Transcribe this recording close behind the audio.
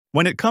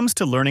When it comes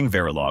to learning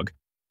Verilog,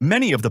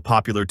 many of the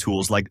popular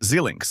tools like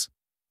Xilinx,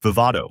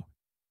 Vivado,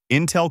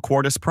 Intel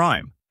Quartus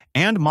Prime,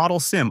 and Model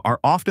Sim are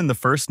often the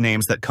first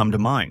names that come to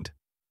mind.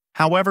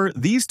 However,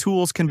 these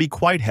tools can be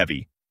quite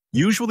heavy,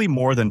 usually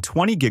more than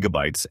 20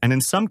 gigabytes and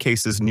in some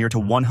cases near to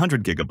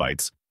 100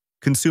 gigabytes,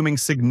 consuming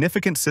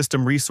significant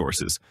system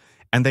resources,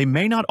 and they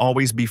may not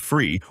always be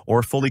free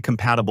or fully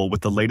compatible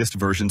with the latest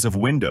versions of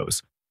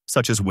Windows,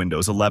 such as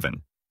Windows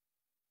 11.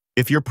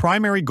 If your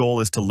primary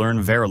goal is to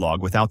learn Verilog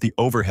without the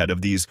overhead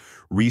of these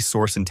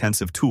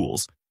resource-intensive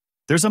tools,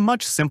 there's a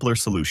much simpler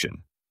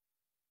solution.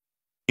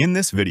 In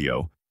this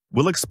video,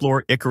 we'll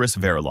explore Icarus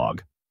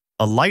Verilog,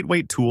 a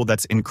lightweight tool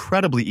that's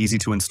incredibly easy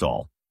to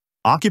install,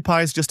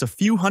 occupies just a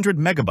few hundred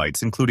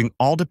megabytes including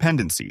all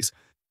dependencies,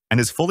 and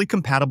is fully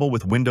compatible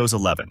with Windows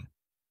 11.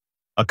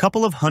 A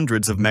couple of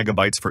hundreds of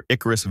megabytes for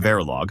Icarus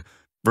Verilog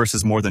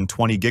versus more than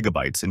 20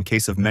 gigabytes in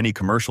case of many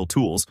commercial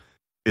tools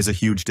is a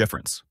huge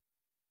difference.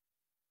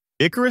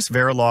 Icarus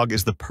Verilog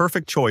is the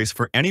perfect choice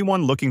for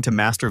anyone looking to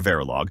master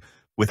Verilog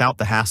without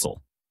the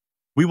hassle.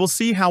 We will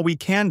see how we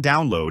can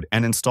download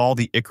and install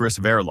the Icarus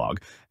Verilog,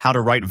 how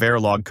to write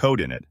Verilog code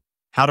in it,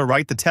 how to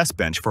write the test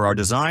bench for our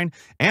design,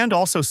 and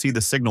also see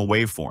the signal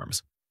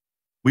waveforms.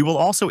 We will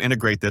also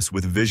integrate this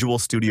with Visual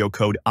Studio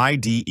Code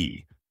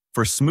IDE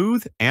for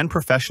smooth and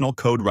professional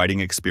code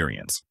writing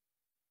experience.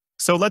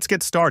 So let's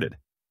get started.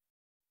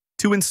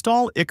 To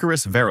install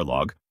Icarus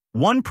Verilog,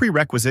 one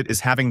prerequisite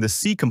is having the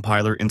C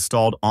compiler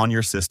installed on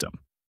your system.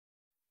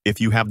 If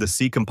you have the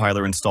C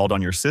compiler installed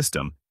on your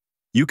system,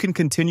 you can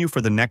continue for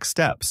the next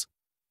steps.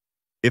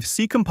 If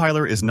C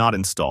compiler is not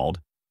installed,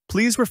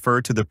 please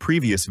refer to the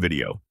previous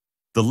video.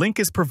 The link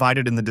is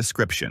provided in the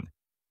description,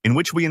 in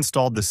which we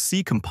installed the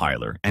C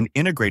compiler and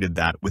integrated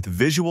that with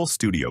Visual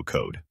Studio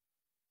Code.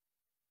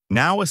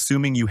 Now,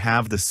 assuming you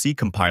have the C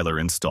compiler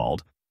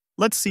installed,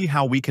 let's see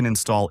how we can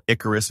install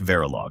Icarus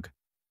Verilog.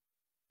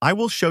 I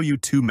will show you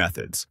two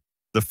methods.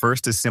 The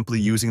first is simply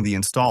using the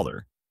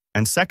installer,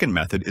 and second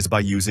method is by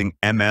using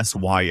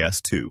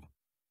MSYS2.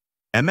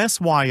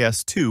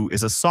 MSYS2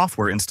 is a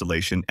software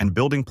installation and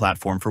building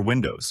platform for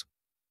Windows.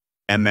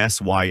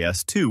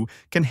 MSYS2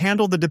 can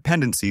handle the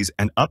dependencies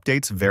and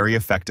updates very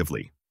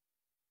effectively.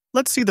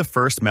 Let's see the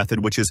first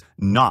method, which is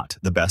not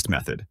the best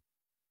method.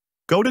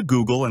 Go to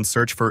Google and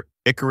search for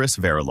Icarus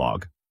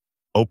Verilog.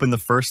 Open the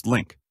first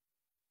link.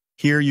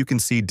 Here you can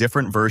see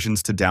different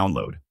versions to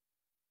download.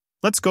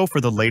 Let's go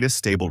for the latest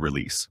stable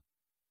release.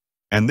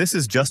 And this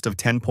is just of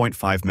 10.5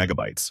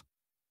 megabytes.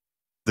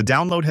 The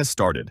download has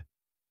started.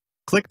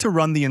 Click to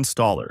run the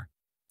installer.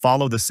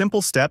 Follow the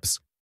simple steps.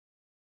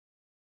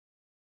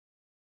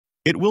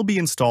 It will be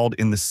installed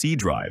in the C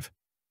drive.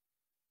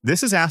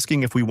 This is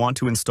asking if we want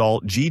to install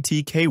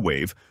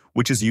GTK-Wave,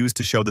 which is used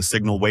to show the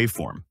signal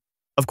waveform.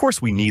 Of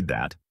course, we need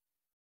that.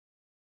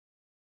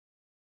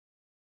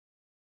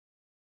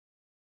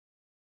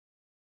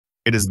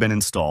 It has been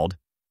installed.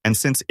 And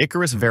since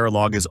Icarus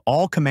Verilog is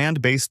all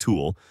command-based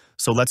tool,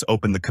 so let's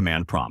open the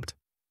command prompt.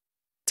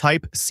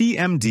 Type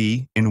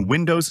CMD in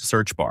Windows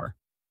search bar.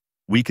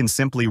 We can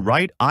simply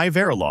write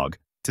iVerilog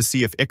to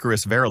see if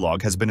Icarus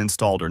Verilog has been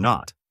installed or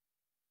not.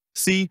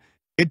 See,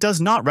 it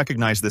does not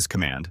recognize this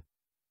command.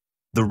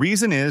 The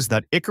reason is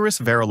that Icarus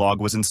Verilog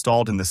was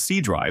installed in the C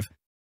drive,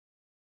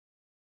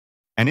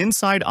 and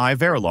inside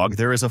iVerilog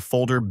there is a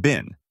folder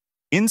bin,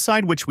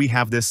 inside which we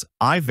have this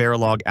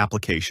iVerilog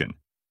application.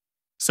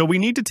 So we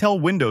need to tell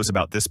Windows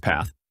about this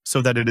path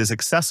so that it is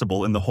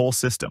accessible in the whole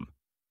system.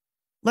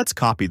 Let's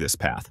copy this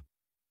path.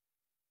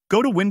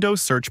 Go to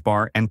Windows search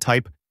bar and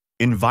type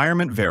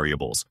Environment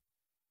Variables.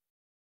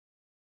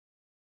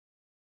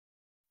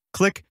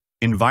 Click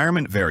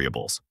Environment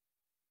Variables.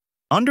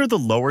 Under the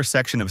lower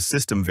section of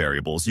System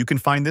Variables, you can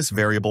find this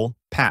variable,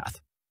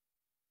 path.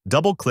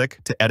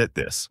 Double-click to edit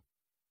this.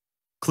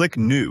 Click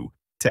New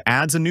to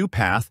add a new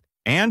path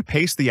and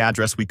paste the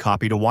address we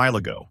copied a while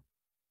ago.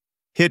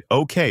 Hit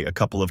OK a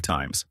couple of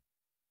times.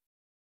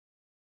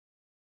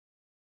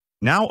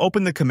 Now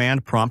open the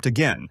command prompt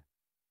again.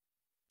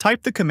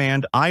 Type the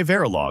command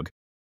iVerilog.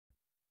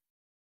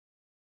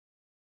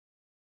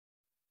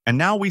 And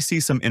now we see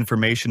some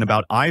information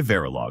about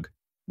iVerilog,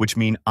 which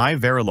means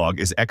iVerilog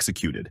is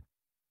executed.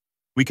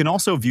 We can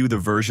also view the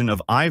version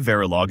of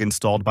iVerilog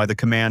installed by the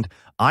command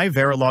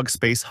iVerilog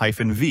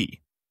 -v.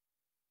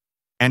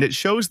 And it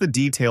shows the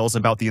details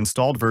about the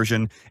installed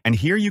version, and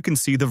here you can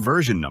see the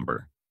version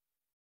number.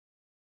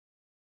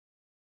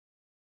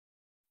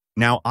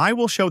 Now I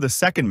will show the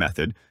second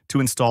method to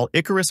install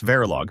Icarus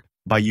Verilog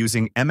by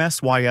using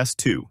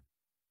MSYS2.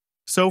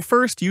 So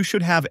first you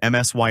should have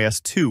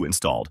MSYS2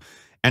 installed,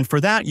 and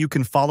for that you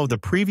can follow the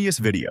previous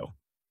video.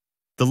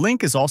 The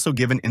link is also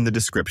given in the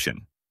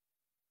description.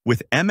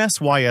 With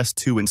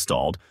MSYS2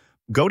 installed,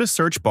 go to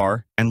search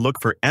bar and look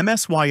for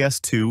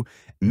MSYS2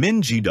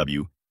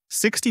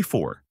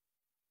 MinGW64.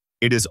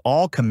 It is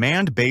all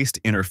command-based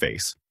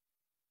interface.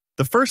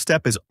 The first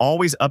step is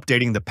always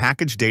updating the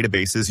package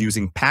databases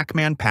using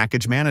Pacman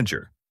Package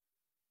Manager.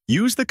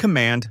 Use the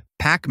command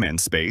pacman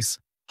 -syu.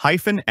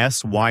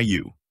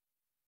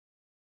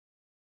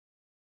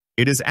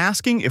 It is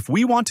asking if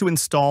we want to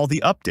install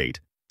the update.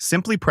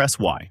 Simply press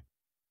Y.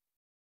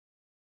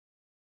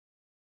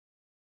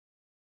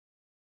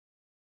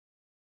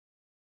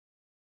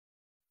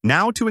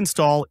 Now to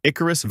install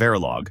Icarus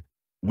Verilog,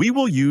 we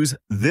will use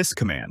this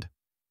command.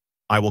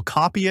 I will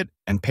copy it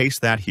and paste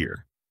that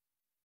here.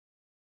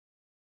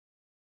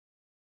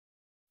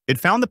 It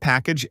found the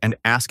package and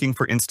asking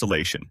for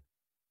installation.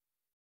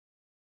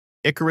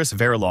 Icarus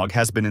Verilog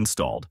has been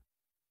installed.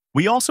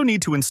 We also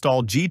need to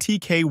install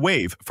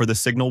GTK-Wave for the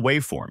signal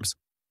waveforms.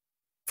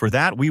 For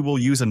that, we will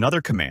use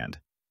another command.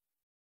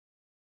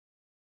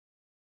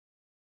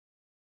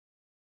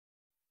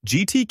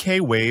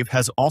 GTK-Wave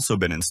has also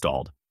been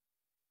installed.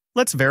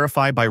 Let's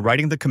verify by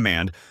writing the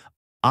command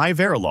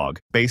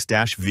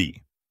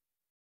iverilog-v.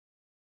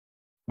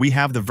 We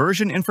have the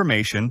version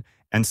information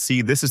and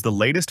see this is the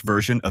latest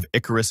version of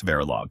Icarus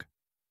Verilog.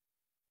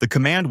 The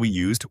command we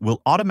used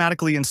will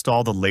automatically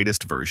install the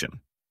latest version.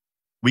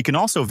 We can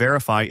also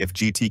verify if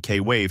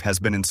GTK-Wave has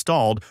been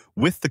installed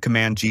with the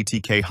command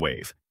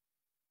GTK-Wave.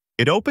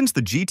 It opens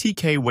the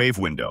GTK-Wave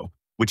window,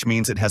 which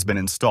means it has been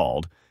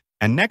installed,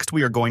 and next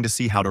we are going to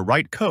see how to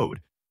write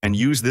code and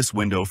use this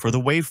window for the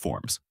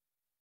waveforms.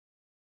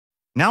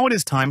 Now it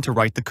is time to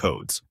write the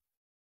codes.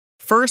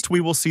 First,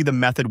 we will see the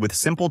method with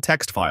simple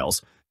text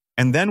files,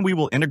 and then we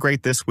will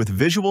integrate this with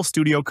Visual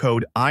Studio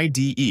Code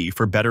IDE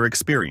for better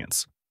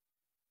experience.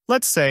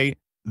 Let's say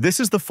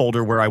this is the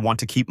folder where I want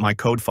to keep my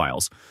code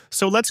files,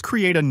 so let's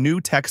create a new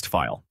text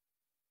file.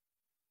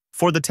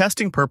 For the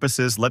testing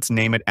purposes, let's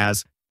name it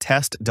as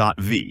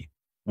test.v,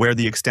 where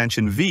the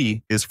extension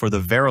v is for the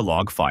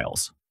Verilog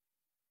files.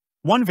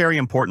 One very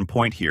important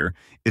point here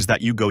is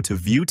that you go to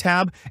View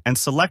tab and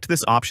select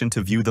this option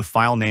to view the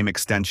file name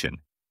extension.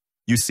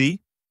 You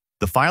see,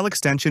 the file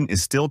extension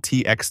is still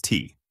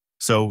txt,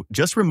 so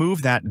just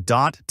remove that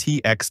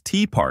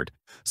 .txt part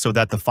so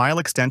that the file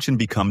extension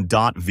become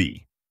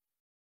 .v.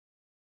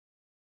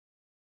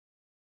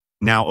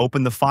 Now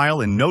open the file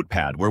in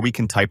Notepad where we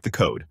can type the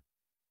code.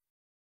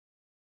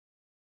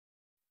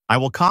 I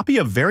will copy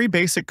a very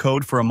basic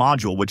code for a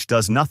module which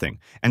does nothing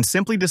and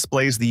simply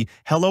displays the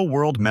Hello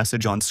World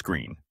message on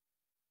screen.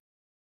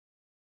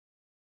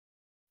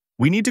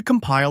 We need to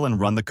compile and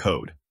run the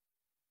code.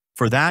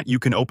 For that, you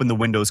can open the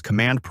Windows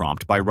command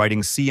prompt by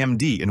writing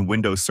CMD in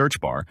Windows search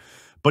bar,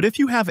 but if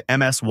you have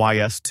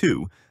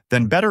MSYS2,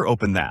 then better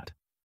open that.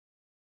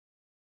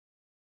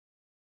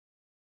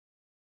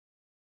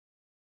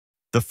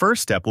 The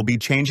first step will be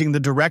changing the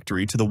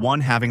directory to the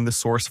one having the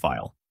source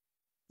file.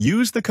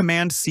 Use the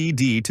command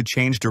cd to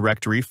change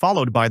directory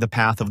followed by the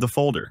path of the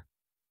folder.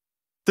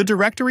 The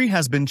directory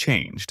has been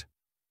changed.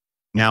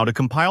 Now to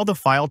compile the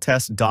file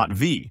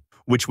test.v,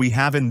 which we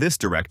have in this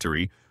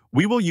directory,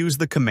 we will use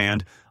the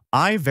command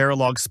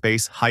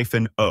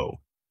iverilog-o,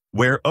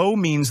 where o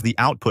means the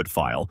output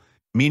file,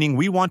 meaning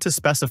we want to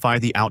specify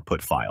the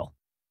output file.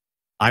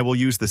 I will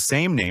use the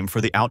same name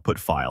for the output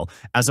file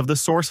as of the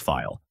source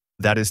file,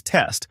 that is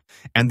test,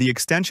 and the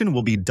extension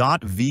will be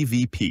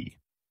 .vvp.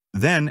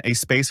 Then a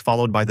space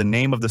followed by the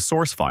name of the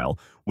source file,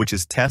 which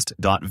is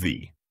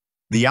test.v.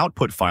 The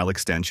output file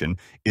extension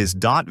is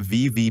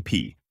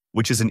 .vvp,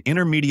 which is an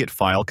intermediate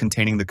file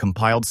containing the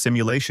compiled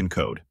simulation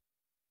code.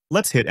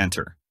 Let's hit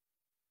enter.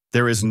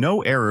 There is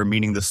no error,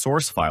 meaning the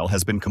source file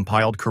has been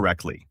compiled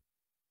correctly.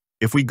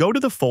 If we go to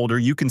the folder,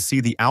 you can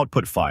see the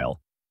output file,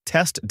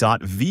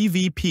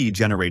 test.vvp,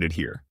 generated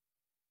here.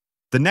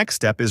 The next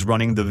step is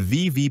running the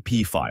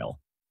VVP file.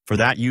 For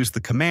that, use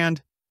the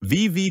command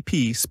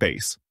VVP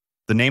space,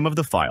 the name of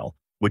the file,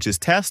 which is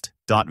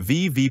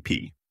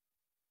test.vvp.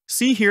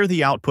 See here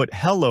the output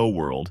Hello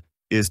World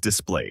is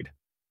displayed.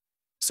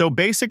 So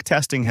basic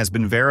testing has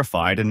been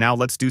verified, and now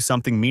let's do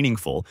something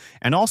meaningful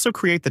and also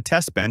create the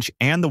test bench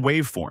and the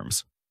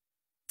waveforms.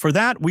 For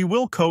that, we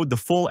will code the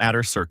full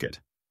adder circuit.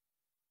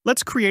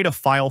 Let's create a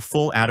file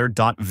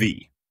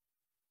fulladder.v.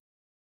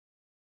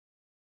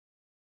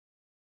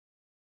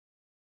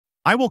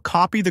 I will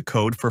copy the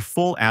code for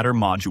full adder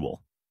module.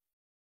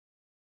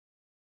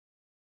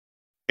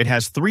 It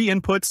has 3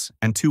 inputs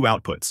and 2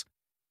 outputs.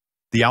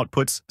 The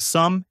outputs,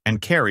 sum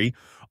and carry,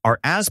 are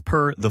as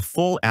per the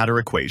full adder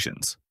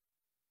equations.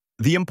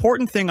 The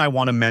important thing I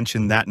want to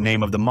mention, that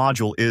name of the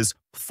module is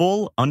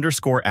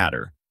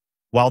full_adder,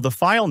 while the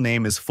file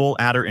name is full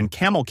adder in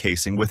camel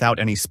casing without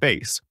any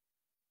space.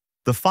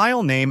 The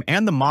file name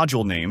and the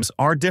module names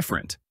are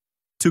different.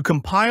 To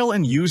compile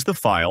and use the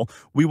file,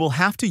 we will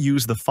have to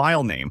use the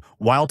file name,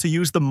 while to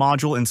use the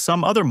module in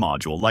some other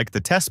module like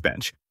the test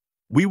bench,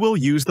 we will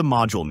use the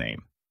module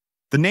name.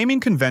 The naming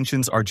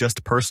conventions are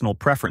just personal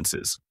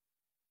preferences.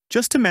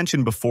 Just to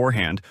mention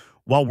beforehand,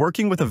 while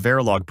working with a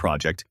Verilog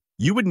project,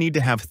 you would need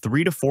to have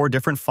 3 to 4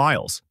 different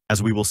files,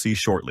 as we will see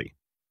shortly.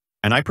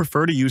 And I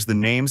prefer to use the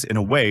names in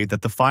a way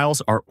that the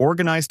files are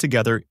organized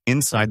together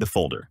inside the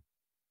folder.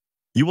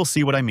 You will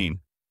see what I mean.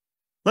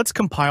 Let's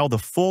compile the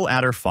full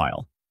adder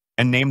file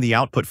and name the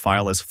output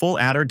file as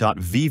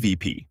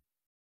fulladder.vvp.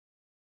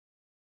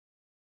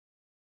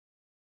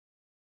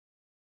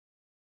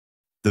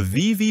 The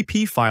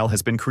VVP file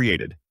has been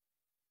created.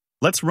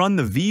 Let's run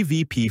the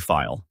VVP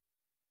file.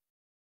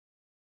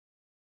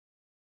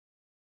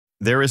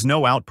 There is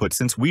no output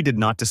since we did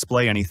not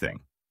display anything.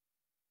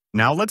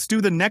 Now let's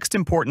do the next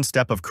important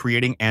step of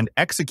creating and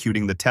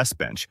executing the test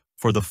bench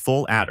for the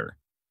full adder.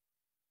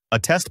 A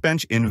test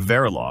bench in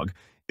Verilog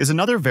is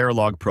another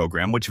Verilog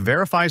program which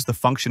verifies the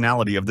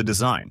functionality of the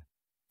design.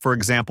 For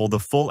example, the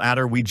full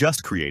adder we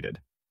just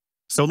created.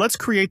 So let's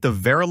create the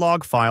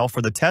Verilog file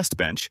for the test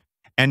bench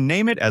and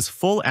name it as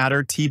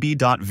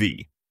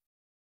fulladdertb.v.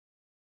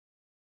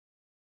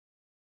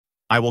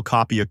 I will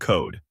copy a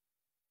code.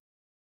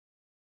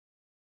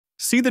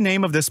 See the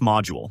name of this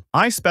module.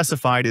 I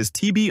specified is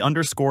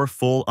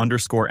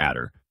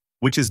tb_full_adder,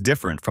 which is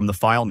different from the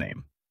file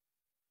name.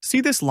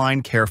 See this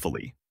line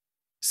carefully.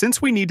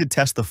 Since we need to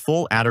test the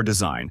full adder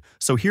design,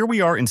 so here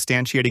we are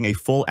instantiating a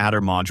full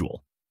adder module.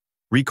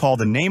 Recall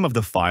the name of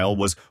the file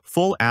was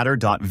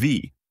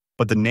fulladder.v,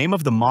 but the name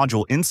of the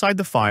module inside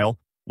the file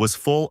was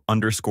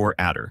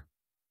full_adder.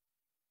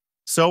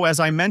 So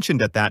as I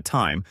mentioned at that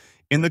time,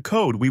 in the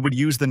code we would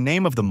use the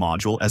name of the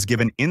module as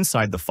given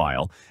inside the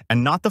file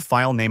and not the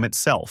file name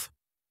itself.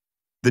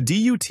 The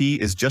DUT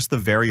is just the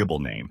variable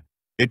name.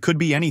 It could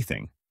be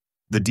anything.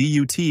 The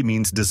DUT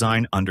means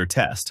design under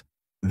test.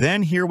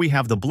 Then here we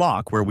have the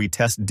block where we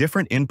test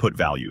different input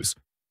values.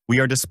 We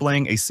are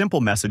displaying a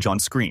simple message on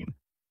screen.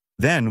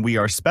 Then we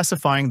are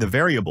specifying the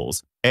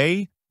variables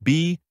A,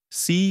 B,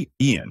 C,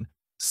 in,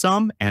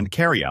 sum, and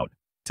carryout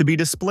to be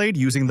displayed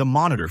using the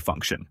monitor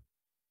function.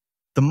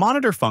 The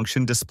monitor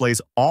function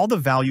displays all the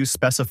values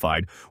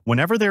specified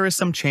whenever there is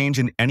some change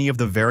in any of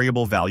the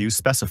variable values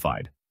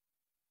specified.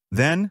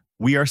 Then,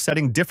 we are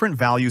setting different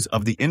values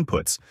of the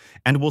inputs,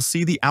 and we'll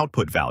see the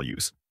output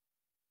values.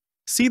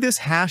 See this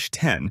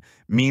 #10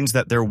 means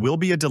that there will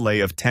be a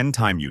delay of 10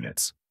 time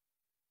units.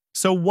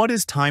 So what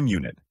is time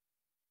unit?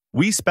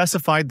 We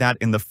specified that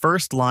in the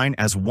first line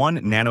as 1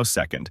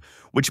 nanosecond,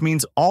 which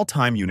means all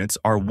time units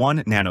are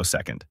 1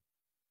 nanosecond.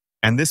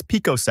 And this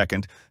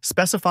picosecond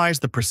specifies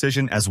the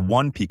precision as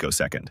 1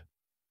 picosecond.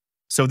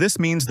 So this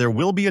means there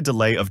will be a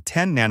delay of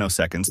 10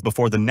 nanoseconds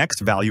before the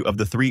next value of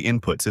the 3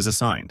 inputs is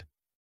assigned.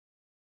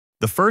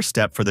 The first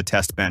step for the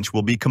test bench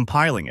will be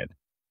compiling it.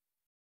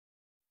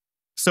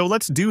 So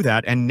let's do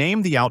that and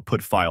name the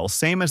output file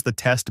same as the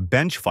test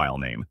bench file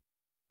name,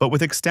 but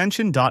with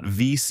extension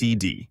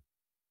 .vcd.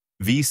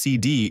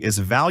 VCD is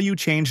value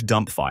change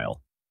dump file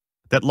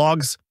that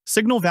logs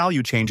signal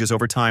value changes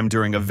over time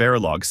during a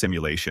Verilog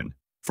simulation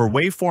for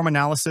waveform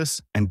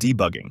analysis and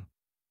debugging.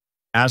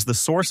 As the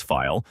source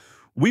file,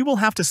 we will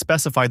have to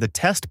specify the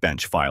test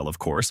bench file, of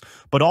course,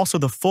 but also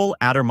the full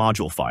adder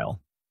module file.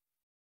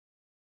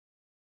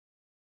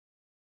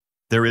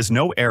 There is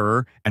no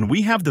error, and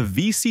we have the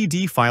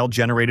VCD file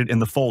generated in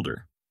the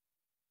folder.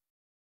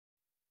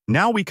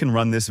 Now we can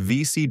run this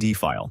VCD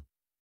file.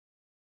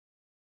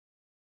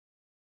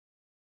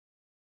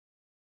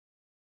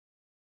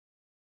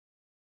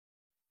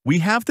 We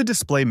have the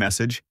display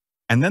message,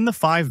 and then the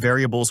 5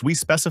 variables we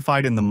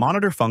specified in the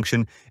monitor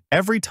function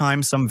every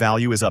time some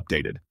value is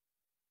updated.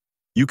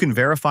 You can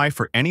verify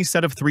for any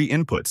set of 3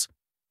 inputs.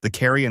 The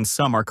carry and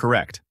sum are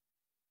correct.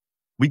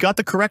 We got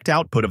the correct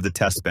output of the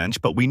test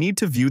bench, but we need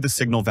to view the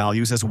signal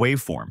values as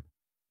waveform.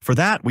 For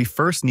that, we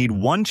first need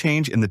one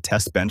change in the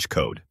test bench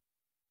code.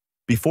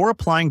 Before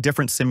applying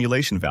different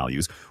simulation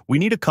values, we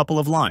need a couple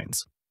of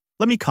lines.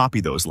 Let me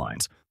copy those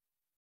lines.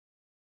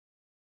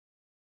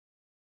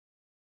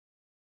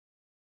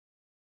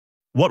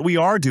 What we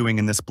are doing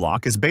in this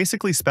block is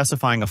basically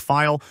specifying a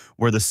file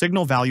where the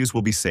signal values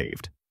will be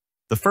saved.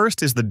 The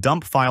first is the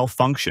dump file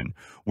function,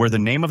 where the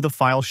name of the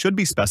file should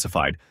be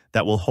specified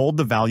that will hold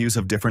the values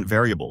of different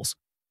variables.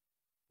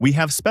 We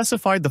have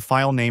specified the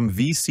file name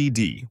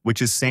VCD,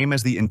 which is same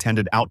as the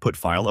intended output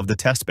file of the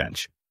test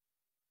bench.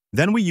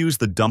 Then we use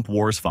the dump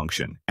wars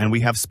function, and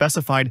we have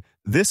specified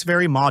this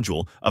very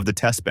module of the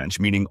test bench,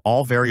 meaning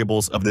all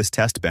variables of this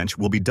test bench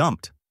will be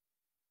dumped.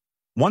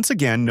 Once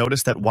again,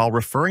 notice that while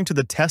referring to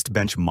the test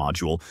bench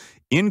module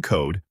in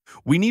code,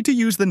 we need to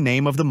use the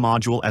name of the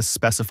module as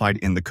specified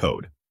in the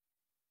code.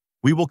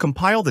 We will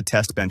compile the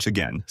test bench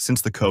again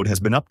since the code has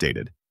been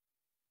updated.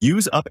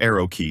 Use up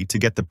arrow key to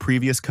get the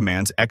previous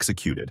commands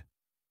executed.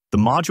 The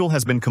module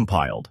has been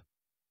compiled.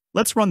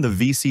 Let's run the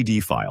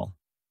VCD file.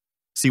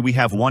 See, we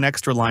have one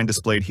extra line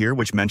displayed here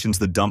which mentions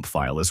the dump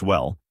file as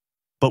well,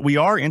 but we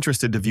are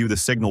interested to view the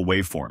signal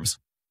waveforms.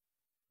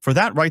 For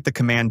that, write the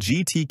command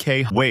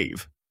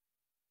GTK-Wave.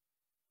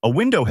 A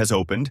window has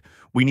opened.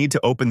 We need to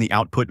open the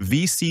output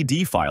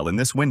VCD file in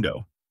this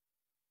window.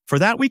 For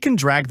that, we can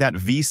drag that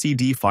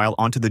VCD file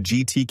onto the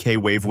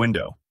GTK-Wave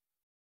window.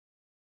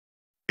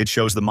 It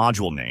shows the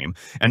module name,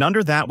 and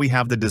under that we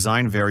have the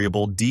design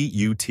variable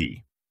DUT.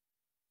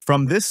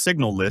 From this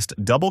signal list,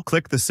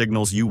 double-click the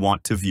signals you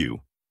want to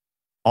view.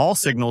 All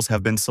signals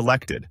have been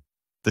selected.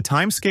 The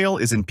timescale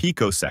is in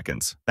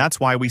picoseconds. That's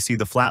why we see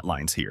the flat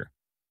lines here.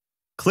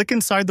 Click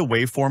inside the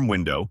waveform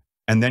window,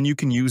 and then you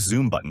can use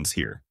zoom buttons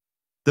here.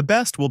 The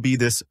best will be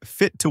this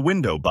Fit to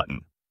Window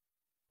button.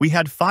 We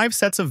had 5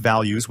 sets of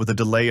values with a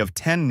delay of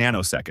 10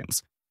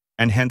 nanoseconds,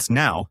 and hence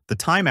now the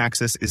time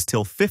axis is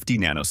till 50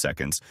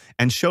 nanoseconds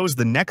and shows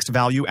the next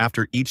value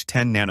after each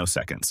 10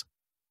 nanoseconds.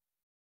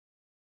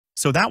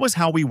 So that was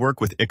how we work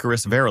with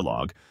Icarus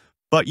Verilog.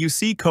 But you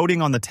see,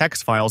 coding on the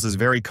text files is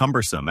very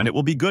cumbersome, and it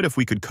will be good if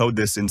we could code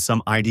this in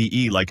some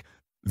IDE like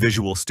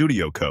Visual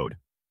Studio Code.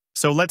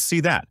 So let's see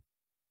that.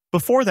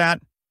 Before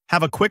that,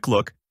 have a quick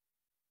look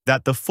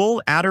that the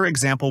full adder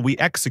example we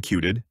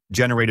executed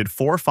generated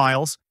 4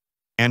 files,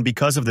 and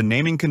because of the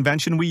naming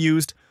convention we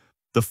used,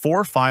 the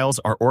 4 files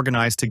are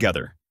organized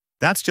together.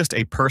 That's just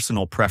a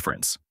personal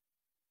preference.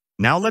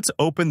 Now let's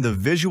open the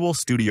Visual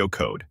Studio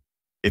Code.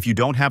 If you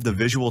don't have the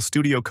Visual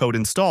Studio Code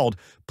installed,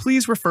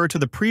 please refer to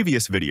the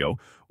previous video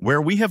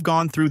where we have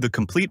gone through the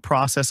complete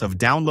process of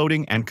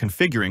downloading and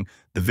configuring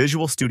the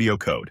Visual Studio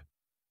Code.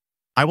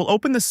 I will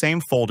open the same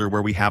folder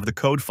where we have the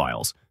code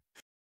files.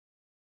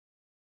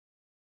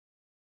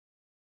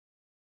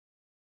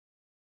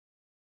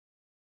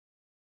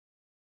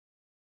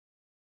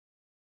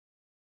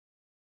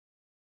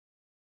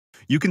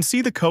 You can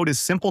see the code is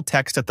simple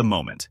text at the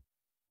moment.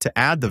 To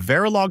add the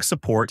Verilog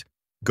support,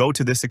 go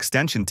to this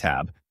extension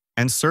tab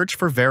and search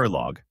for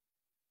Verilog.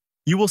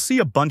 You will see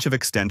a bunch of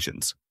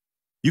extensions.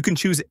 You can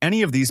choose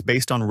any of these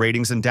based on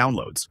ratings and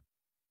downloads.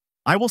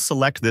 I will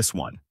select this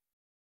one.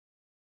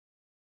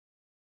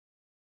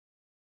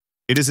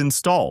 It is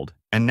installed,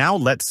 and now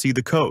let's see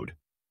the code.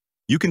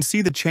 You can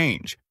see the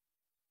change.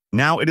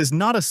 Now it is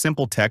not a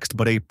simple text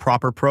but a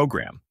proper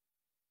program.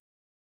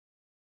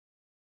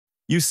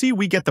 You see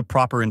we get the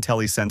proper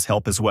IntelliSense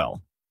help as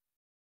well.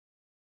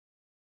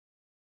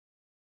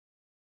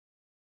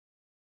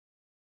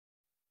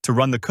 To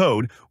run the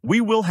code,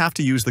 we will have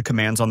to use the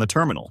commands on the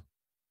terminal.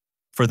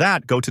 For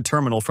that, go to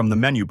Terminal from the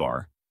menu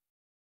bar.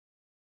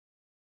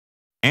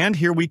 And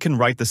here we can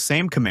write the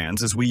same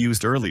commands as we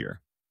used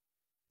earlier.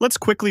 Let's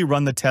quickly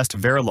run the test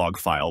Verilog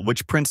file,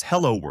 which prints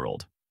Hello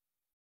World.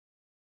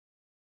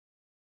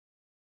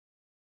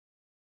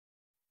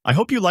 I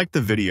hope you liked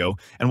the video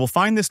and will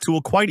find this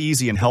tool quite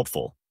easy and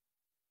helpful.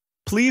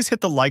 Please hit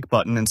the like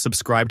button and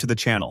subscribe to the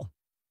channel.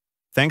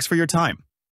 Thanks for your time.